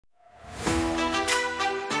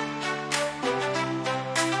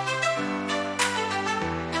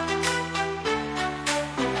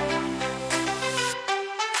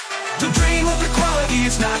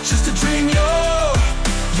is not just a dream, yo.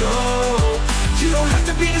 You don't have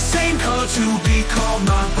to be the same color to be called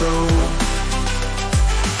my bro.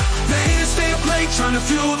 The haters stay up late trying to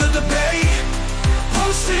fuel the debate,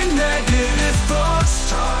 posting negative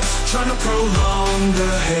thoughts, trying to prolong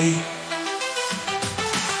the hate.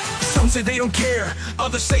 Some say they don't care,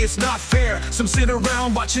 others say it's not fair. Some sit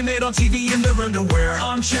around watching it on TV in their underwear.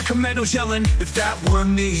 Armchair commandos yelling, if that were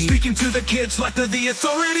me. Speaking to the kids like they're the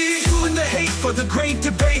authority, fueling the hate for the great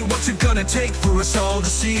debate. What's it gonna take for us all to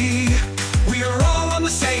see? We are all on the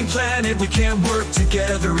same planet, we can't work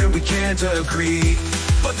together and we can't agree.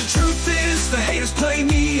 But the truth is, the haters play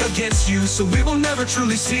me against you, so we will never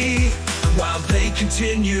truly see, while they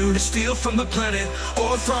continue to steal from the planet,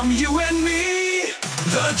 or from you and me.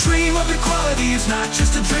 The dream of equality is not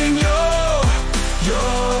just a dream, yo.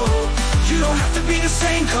 You don't have to be the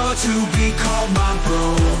same color to be called my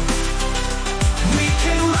bro. We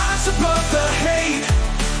can rise above the hate,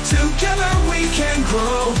 together we can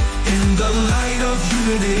grow. In the light of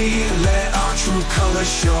unity, let our true colors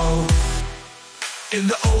show. In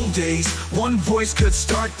the old days, one voice could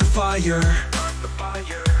start the fire,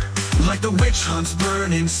 like the witch hunts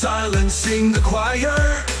burning, silencing the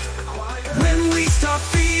choir. When we stop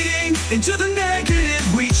feeding into the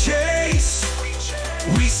negative we chase,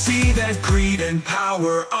 we see that greed and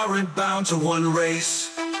power aren't bound to one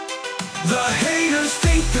race. The haters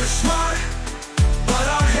think they're smart, but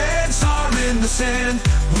our heads are in the sand.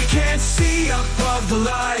 We can't see above the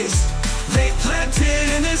lies they planted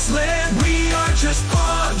in this land. We are just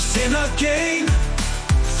pawns in a game,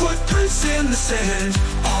 footprints in the sand,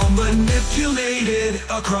 all manipulated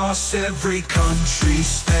across every country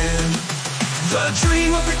span. The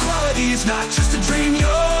dream of equality is not just a dream,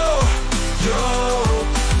 yo.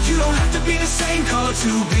 You don't have to be the same color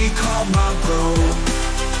to be called my bro.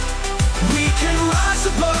 We can rise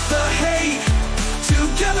above the hate,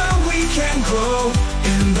 together we can grow.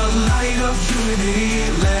 In the light of unity,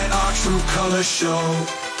 let our true colors show.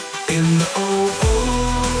 In the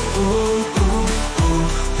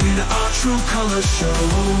let our true colors show.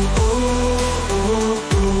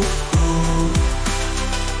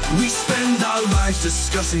 We spend our lives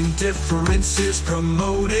discussing differences,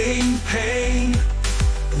 promoting pain,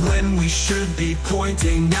 when we should be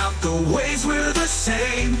pointing out the ways we're the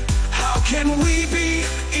same. How can we be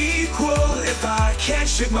equal if I can't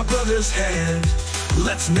shake my brother's hand?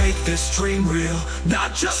 Let's make this dream real,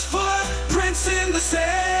 not just footprints in the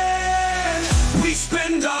sand. We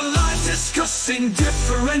spend our lives discussing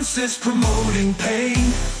differences, promoting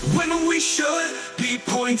pain, when we should be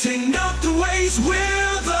pointing out the ways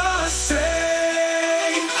we're the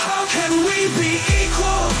same. How can we be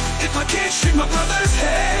equal if I can't shake my brother's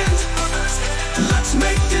hand? Let's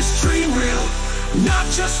make this dream real, not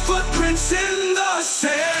just footprints in the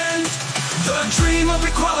sand. The dream of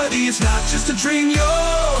equality is not just a dream,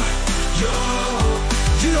 yo.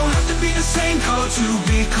 You don't have to be the same color to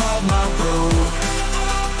be called my bro.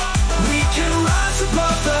 We can rise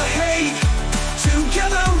above the hate,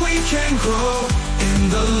 together we can grow. In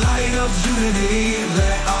the light of unity,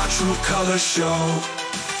 let our true colors show.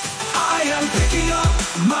 I am picking up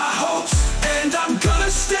my hopes, and I'm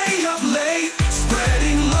gonna stay up late,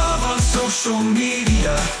 spreading love on social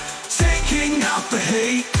media, taking out the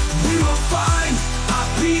hate. We will find our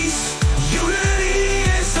peace, unity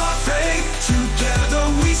is our fate. Together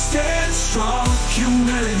we stand strong,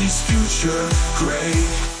 humanity's future great.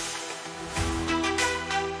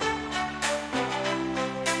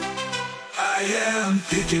 I am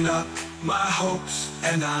picking up my hopes,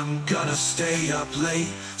 and I'm gonna stay up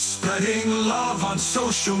late, spreading love on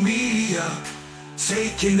social media,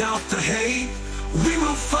 taking out the hate. We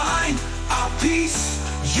will find our peace,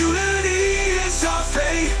 unity is our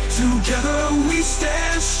fate. Together we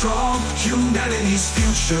stand strong, humanity's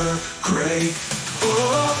future great.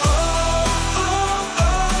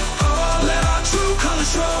 Let our true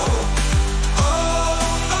colors show.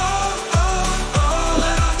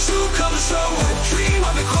 Let our true colors show. The dream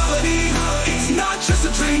of equality, it's not just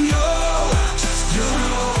a dream, yo.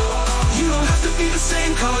 You don't have to be the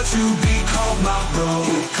same color to be called my bro.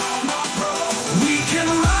 We can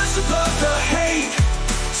rise above the hate,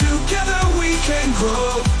 together we can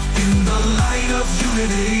grow. In the light of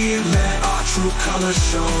unity, let our true colors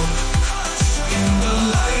show. In the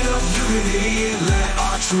light of unity, let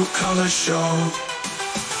our true colors show.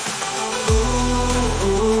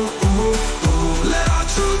 Let our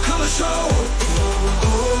true colors show.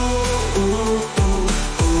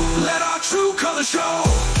 Let our true colors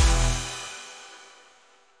show.